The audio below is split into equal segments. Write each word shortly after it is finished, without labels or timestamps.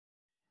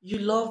You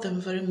love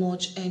them very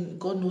much, and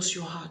God knows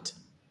your heart,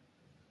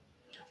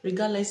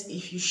 regardless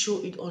if you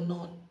show it or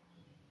not.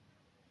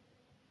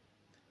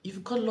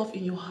 You've got love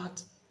in your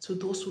heart to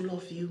those who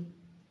love you.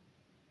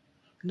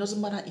 It doesn't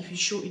matter if you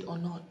show it or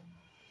not.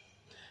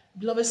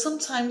 Beloved,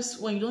 sometimes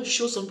when you don't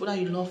show some people that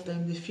you love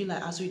them, they feel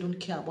like as though you don't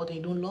care about them,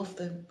 you don't love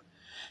them.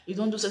 You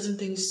don't do certain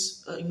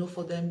things,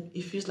 for them.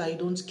 It feels like you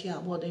don't care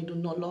about them, you do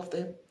not love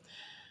them.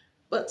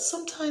 But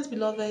sometimes,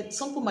 beloved,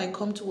 some people might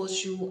come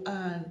towards you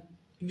and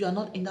you are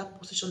not in that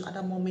position at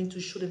that moment to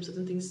show them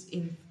certain things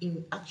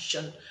in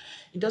action.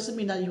 It doesn't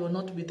mean that you are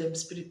not with them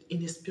spirit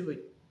in the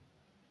spirit.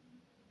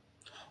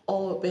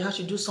 Or perhaps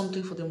you do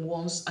something for them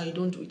once and you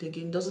don't do it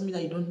again. It doesn't mean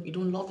that you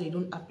don't love them, you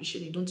don't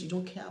appreciate, you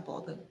don't care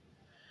about them.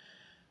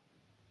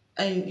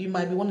 And you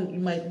might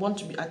want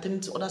to be attending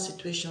to other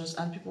situations,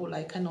 and people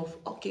like kind of,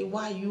 okay,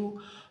 why are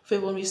you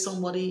favoring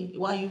somebody?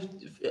 Why are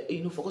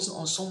you focusing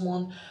on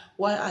someone?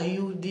 Why are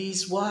you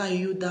this? Why are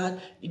you that?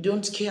 You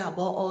don't care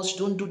about us, you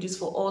don't do this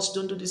for us,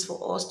 don't do this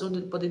for us, don't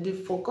do. But they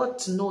forgot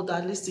to know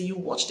that, listen, you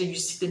watch them, you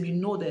see them, you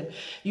know them,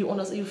 you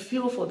understand, you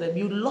feel for them,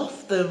 you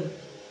love them.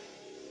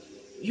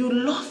 You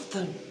love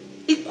them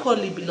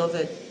equally,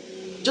 beloved,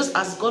 just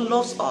as God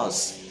loves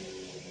us.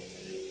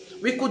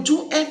 We could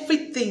do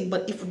everything,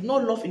 but if we no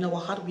love in our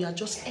heart, we are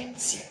just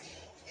empty.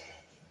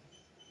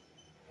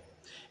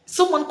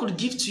 Someone could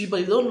give to you,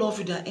 but they don't love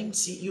you, they are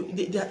empty.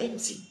 They are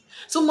empty.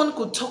 Someone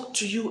could talk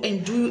to you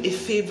and do you a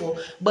favor,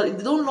 but if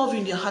they don't love you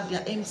in their heart, they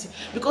are empty.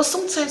 Because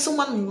sometimes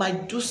someone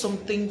might do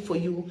something for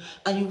you,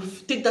 and you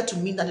take that to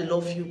mean that they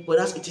love you, but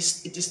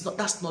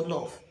that's not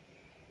love.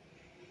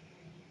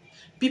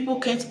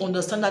 People can't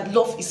understand that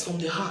love is from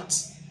the heart.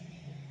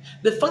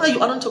 The fact that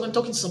you aren't talking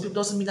to some people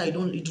doesn't mean that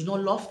you do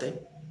not love them.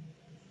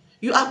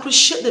 You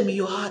appreciate them in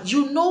your heart.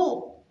 You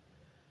know.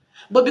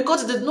 But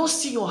because they do not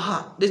see your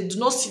heart, they do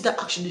not see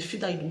that action, they feel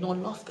that you do not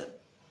love them.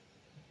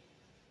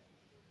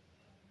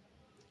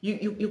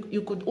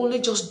 You could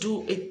only just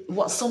do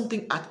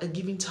something at a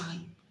given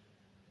time,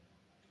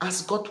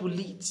 as God will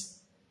lead.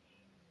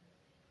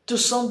 To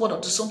somebody or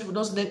to some people,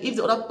 doesn't. If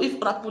other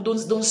people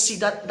don't see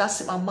that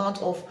same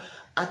amount of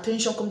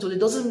attention come to them, it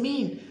doesn't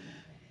mean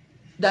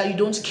that you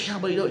don't care,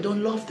 but you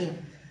don't love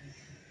them.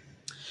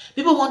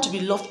 People want to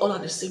be loved all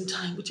at the same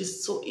time, which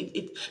is so.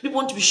 People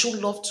want to be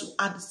shown love to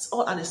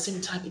all at the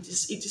same time.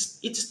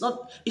 It's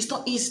not easy.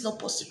 It's not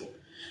possible.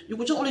 You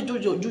could just only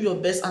do your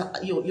best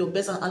and your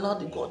best and allow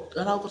God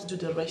to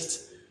do the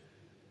rest.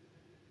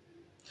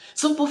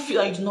 Some people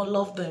feel like you do not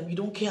love them, you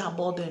don't care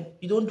about them,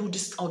 you don't do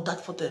this or that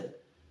for them.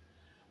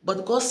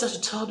 But God says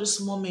to tell this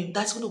moment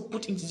that's going to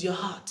put into your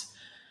heart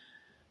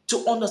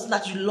to understand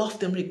that you love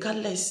them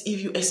regardless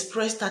if you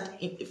express that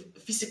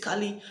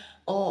physically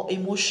or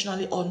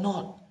emotionally or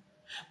not.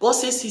 God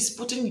says He's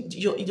putting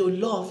your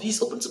love,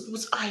 He's opening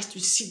people's eyes to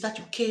see that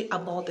you care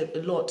about them a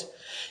lot,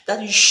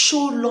 that you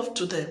show love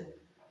to them,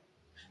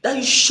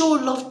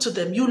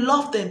 you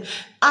love them.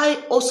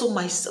 I also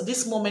myself,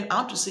 this moment, I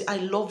want to say I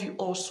love you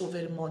also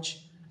very much.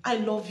 I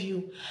love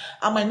you.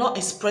 I might not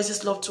express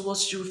this love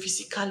towards you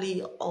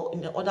physically or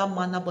in another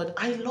manner, but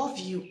I love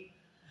you.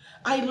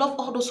 I love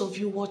all those of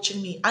you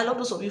watching me. I love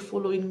those of you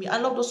following me. I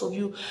love those of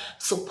you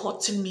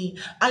supporting me.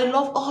 I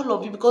love all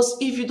of you, because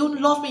if you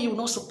don't love me, you will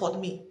not support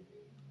me.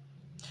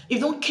 If you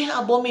don't care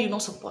about me, you will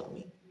not support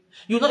me.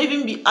 You will not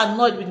even be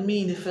annoyed with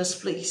me in the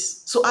first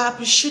place. So I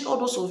appreciate all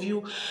those of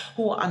you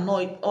who are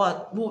annoyed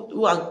or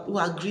who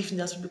are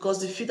grieving us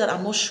because they feel that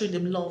I'm not showing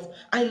them love.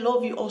 I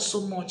love you all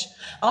so much.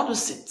 I want to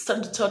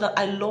stand to tell that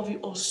I love you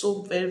all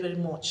so very, very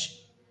much.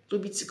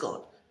 Glory be to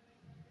God.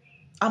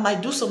 I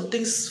might do some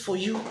things for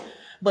you,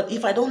 but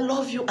if I don't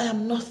love you, I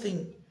am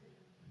nothing.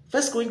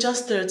 1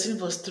 Corinthians 13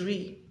 verse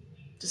 3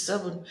 to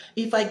 7.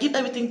 If I give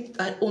everything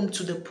I own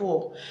to the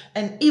poor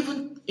and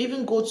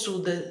even go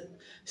to the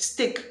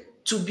stake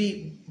to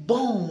be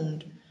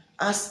bound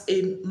as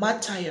a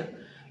martyr,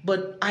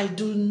 but I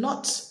do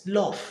not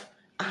love,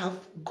 I have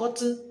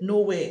gotten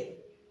nowhere.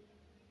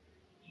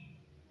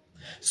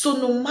 So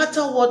no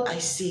matter what I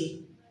say,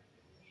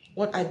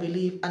 what I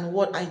believe, and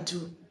what I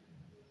do,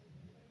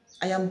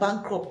 I am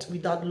bankrupt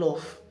without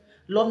love.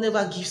 Love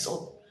never gives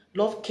up.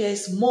 Love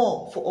cares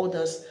more for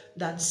others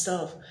than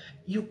self.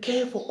 You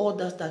care for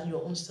others than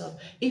your own self.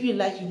 If you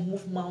like, you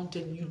move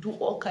mountain, you do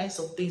all kinds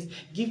of things,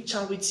 give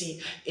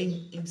charity,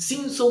 and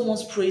sing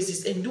someone's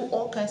praises, and do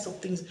all kinds of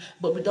things.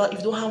 But if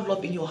you don't have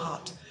love in your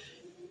heart,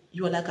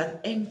 you are like an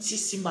empty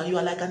symbol. You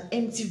are like an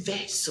empty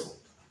vessel.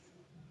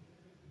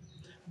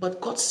 But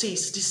God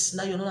says, this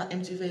now you're not an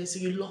empty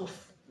vessel. You love.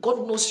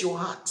 God knows your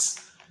heart.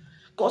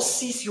 God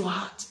sees your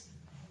heart.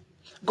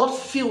 God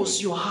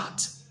feels your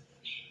heart.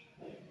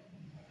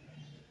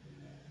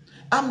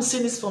 I'm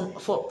saying this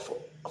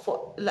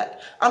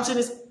I'm saying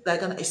this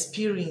like an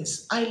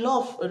experience. I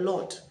love a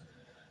lot,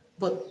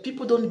 but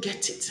people don't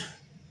get it.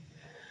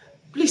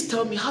 Please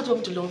tell me, how do you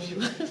want me to love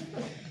you?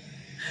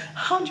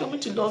 How do you want me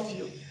to love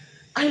you?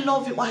 I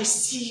love you. I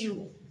see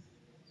you.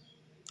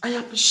 I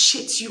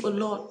appreciate you a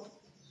lot.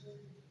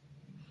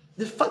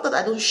 The fact that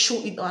I don't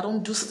show it or I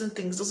don't do certain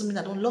things doesn't mean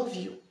I don't love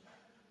you.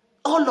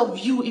 All of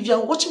you, if you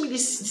are watching me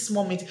this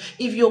moment,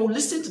 if you're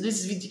listening to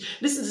this video,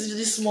 listen to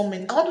this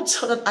moment, I want to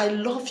tell that I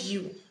love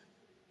you.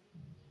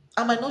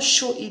 I might not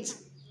show it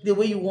the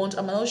way you want.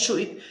 I might not show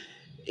it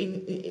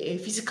in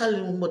physical,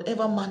 in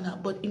whatever manner,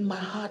 but in my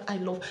heart,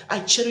 I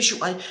cherish you.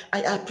 I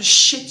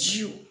appreciate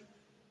you.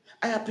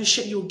 I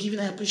appreciate your giving.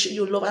 I appreciate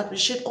your love. I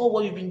appreciate all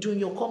what you've been doing,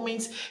 your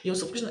comments, your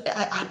subscription.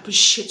 I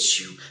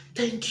appreciate you.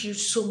 Thank you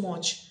so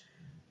much.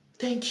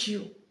 Thank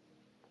you.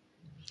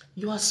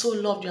 You are so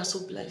loved. You are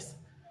so blessed.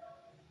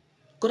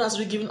 God has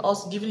really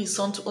given his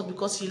son to us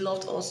because he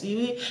loved us.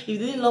 If he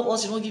didn't love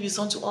us, he won't give his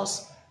son to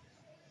us.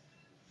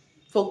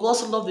 For God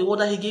so loved the world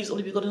that he gave his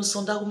only begotten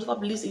son, that whoever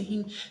believes in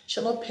him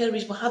shall not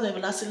perish but have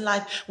everlasting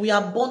life. We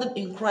are bonded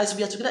in Christ.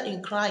 We are together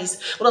in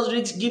Christ. God has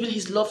really given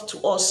his love to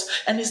us.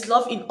 And his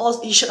love in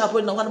us is shed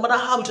abroad. No matter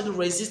how we try to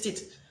resist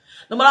it.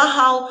 No matter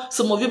how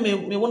some of you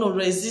may want to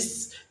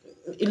resist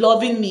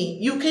loving me.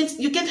 You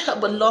can't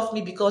help but love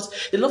me because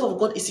the love of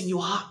God is in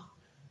your heart.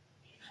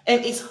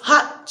 And it's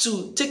hard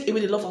to take away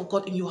the love of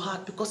God in your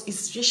heart because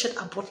it's shed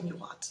abroad in your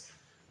heart.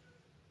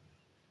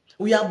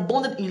 We are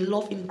bonded in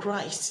love in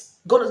Christ.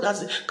 God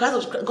has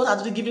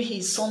really given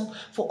his son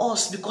for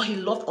us because he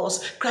loved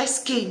us.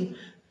 Christ came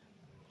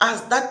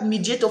as that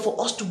mediator for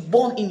us to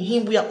bond in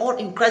him. We are all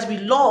in Christ. We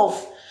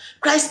love.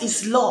 Christ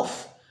is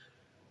love.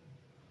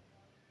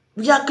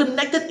 We are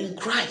connected in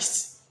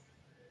Christ.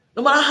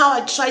 No matter how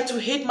I try to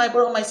hate my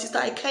brother or my sister,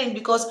 I can't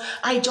because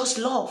I just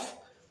love.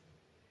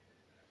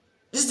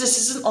 This is the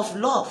season of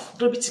love.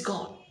 Glory be to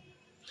God.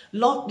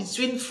 Love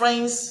between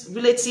friends,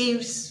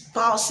 relatives,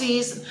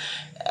 spouses,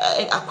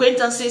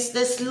 acquaintances.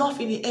 There's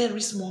love in the air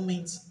this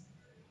moment.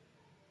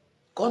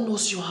 God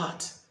knows your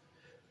heart.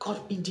 God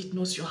indeed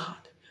knows your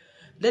heart.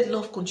 Let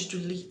love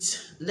continue to lead.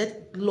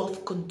 Let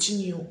love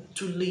continue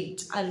to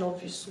lead. I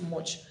love you so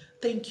much.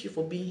 Thank you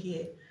for being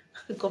here.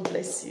 God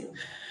bless you.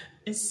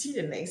 And see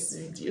you in the next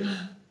video.